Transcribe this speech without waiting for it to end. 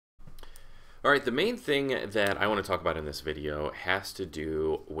All right, the main thing that I want to talk about in this video has to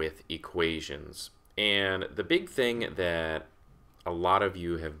do with equations. And the big thing that a lot of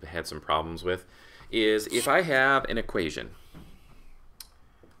you have had some problems with is if I have an equation,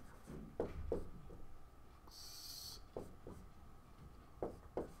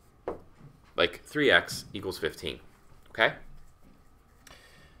 like 3x equals 15, okay?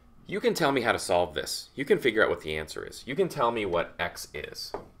 You can tell me how to solve this. You can figure out what the answer is. You can tell me what x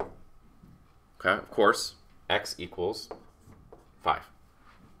is. Okay, of course, x equals 5.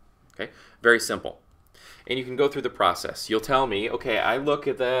 Okay, very simple. And you can go through the process. You'll tell me, okay, I look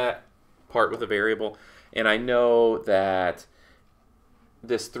at that part with a variable, and I know that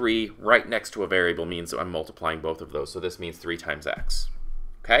this 3 right next to a variable means I'm multiplying both of those. So this means 3 times x.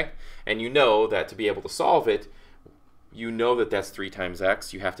 Okay? And you know that to be able to solve it, you know that that's 3 times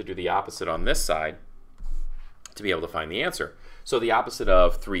x. You have to do the opposite on this side to be able to find the answer. So the opposite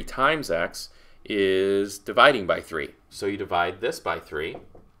of 3 times x is dividing by 3. So you divide this by 3,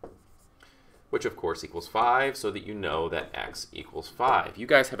 which of course equals 5, so that you know that x equals 5. You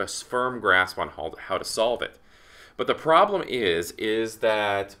guys have a firm grasp on how to solve it. But the problem is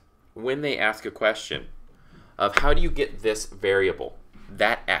that when they ask a question of how do you get this variable,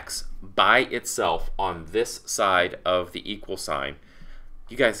 that x, by itself on this side of the equal sign,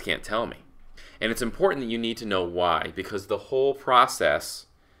 you guys can't tell me. And it's important that you need to know why, because the whole process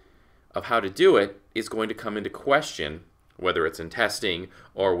of how to do it is going to come into question, whether it's in testing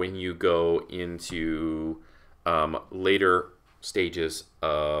or when you go into later stages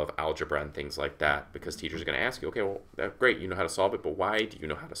of algebra and things like that, because teachers are going to ask you, okay, well, great, you know how to solve it, but why do you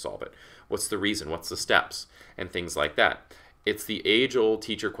know how to solve it? What's the reason? What's the steps? And things like that. It's the age-old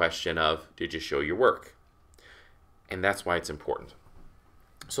teacher question of, did you show your work? And that's why it's important.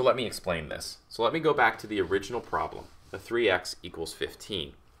 So let me explain this. So let me go back to the original problem, the 3x equals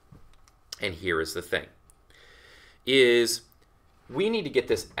 15. And here is the thing, is we need to get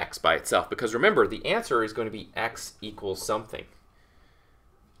this x by itself, because remember, the answer is going to be x equals something.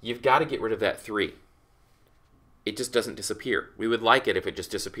 You've got to get rid of that 3. It just doesn't disappear. We would like it if it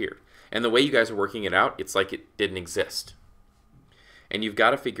just disappeared. And the way you guys are working it out, it's like it didn't exist. And you've got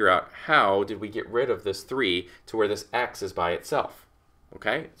to figure out how did we get rid of this 3 to where this x is by itself.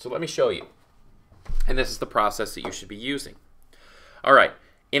 Okay, so let me show you. And this is the process that you should be using. All right.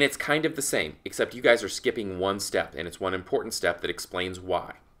 And it's kind of the same, except you guys are skipping one step, and it's one important step that explains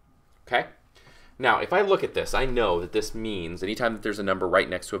why. Okay? Now, if I look at this, I know that this means anytime that there's a number right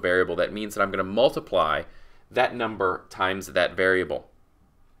next to a variable, that means that I'm going to multiply that number times that variable.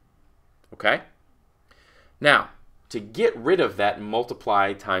 Okay? Now, to get rid of that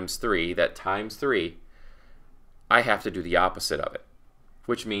multiply times 3, that times 3, I have to do the opposite of it,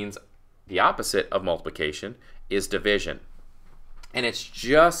 which means the opposite of multiplication is division. And it's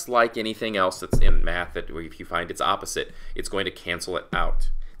just like anything else that's in math that if you find its opposite, it's going to cancel it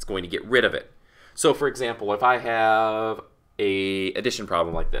out. It's going to get rid of it. So for example, if I have a addition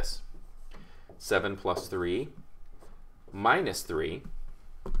problem like this, 7 plus 3 minus 3,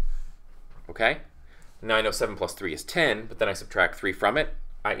 okay? Now I know 7 plus 3 is 10, but then I subtract 3 from it,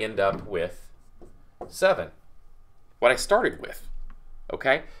 I end up with 7. What I started with,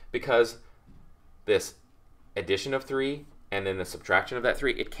 okay? Because this addition of 3 and then the subtraction of that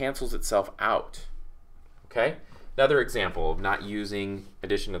 3, it cancels itself out. Okay? Another example of not using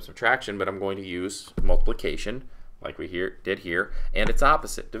addition and subtraction, but I'm going to use multiplication, like we did here, and its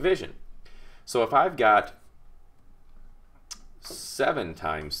opposite, division. So if I've got 7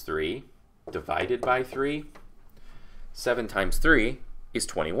 times 3 divided by 3, 7 times 3 is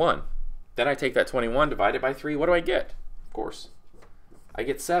 21. Then I take that 21 divided by 3, what do I get? Of course, I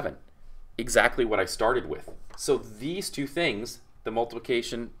get 7. Exactly what I started with. So these two things, the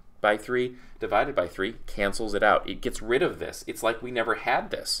multiplication by 3 divided by 3, cancels it out. It gets rid of this. It's like we never had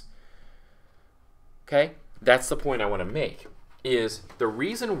this. Okay? That's the point I want to make, is the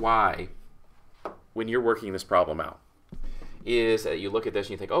reason why when you're working this problem out is that you look at this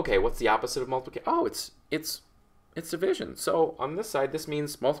and you think, okay, what's the opposite of multiplication? Oh, it's division. So on this side, this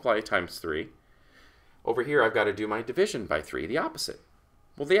means multiply times 3. Over here, I've got to do my division by 3, the opposite.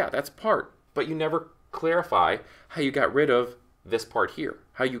 Well, yeah, that's part, but you never clarify how you got rid of this part here,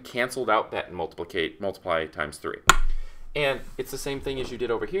 how you canceled out that multiply times 3. And it's the same thing as you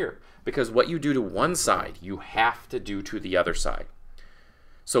did over here, because what you do to one side, you have to do to the other side.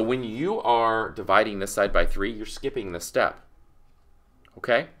 So when you are dividing this side by 3, you're skipping this step.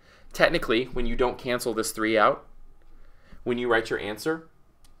 Okay? Technically, when you don't cancel this 3 out, when you write your answer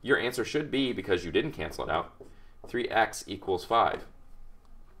should be, because you didn't cancel it out, 3x equals 5.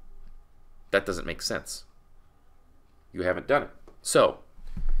 That doesn't make sense. You haven't done it. So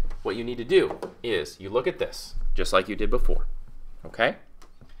what you need to do is you look at this, just like you did before, okay?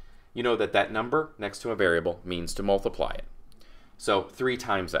 You know that that number next to a variable means to multiply it. So 3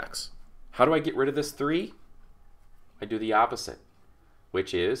 times x. How do I get rid of this 3? I do the opposite,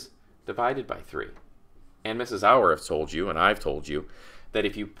 which is divided by 3. And Mrs. Auer has told you, and I've told you, that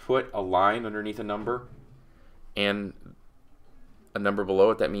if you put a line underneath a number and a number below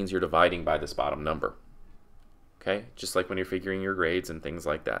it, that means you're dividing by this bottom number. Okay? Just like when you're figuring your grades and things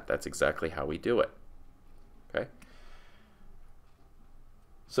like that. That's exactly how we do it. Okay?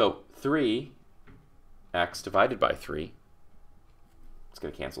 So 3x divided by 3, it's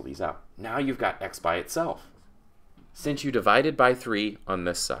going to cancel these out. Now you've got x by itself. Since you divided by 3 on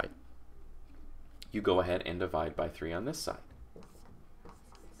this side, you go ahead and divide by 3 on this side.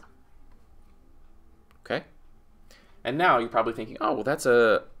 Okay? And now you're probably thinking, oh, well, that's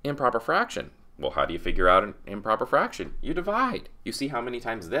an improper fraction. Well, how do you figure out an improper fraction? You divide. You see how many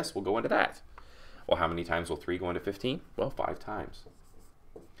times this will go into that. Well, how many times will 3 go into 15? Well, 5 times.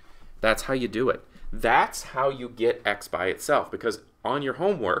 That's how you do it. That's how you get x by itself. Because on your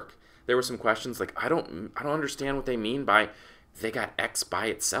homework, there were some questions like, I don't understand what they mean by they got x by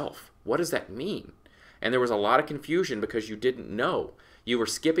itself. What does that mean? And there was a lot of confusion because you didn't know. You were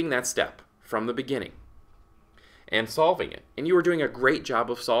skipping that step from the beginning and solving it. And you were doing a great job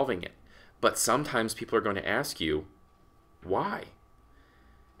of solving it. But sometimes people are going to ask you, why?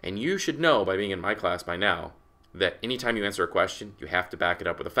 And you should know, by being in my class by now, that anytime you answer a question, you have to back it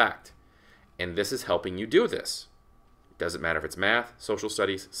up with a fact. And this is helping you do this. It doesn't matter if it's math, social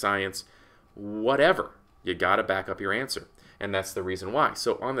studies, science, whatever. You got to back up your answer. And that's the reason why.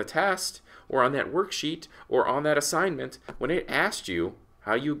 So on the test, or on that worksheet, or on that assignment, when it asked you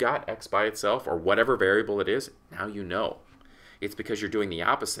how you got x by itself, or whatever variable it is, now you know. It's because you're doing the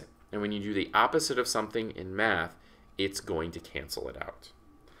opposite. And when you do the opposite of something in math, it's going to cancel it out.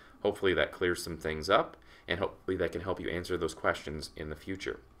 Hopefully that clears some things up, and hopefully that can help you answer those questions in the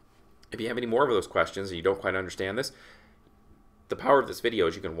future. If you have any more of those questions and you don't quite understand this, the power of this video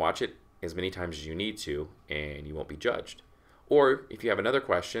is you can watch it as many times as you need to, and you won't be judged. Or if you have another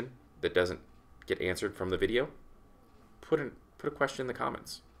question that doesn't get answered from the video, put a question in the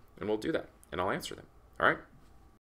comments, and we'll do that, and I'll answer them. All right?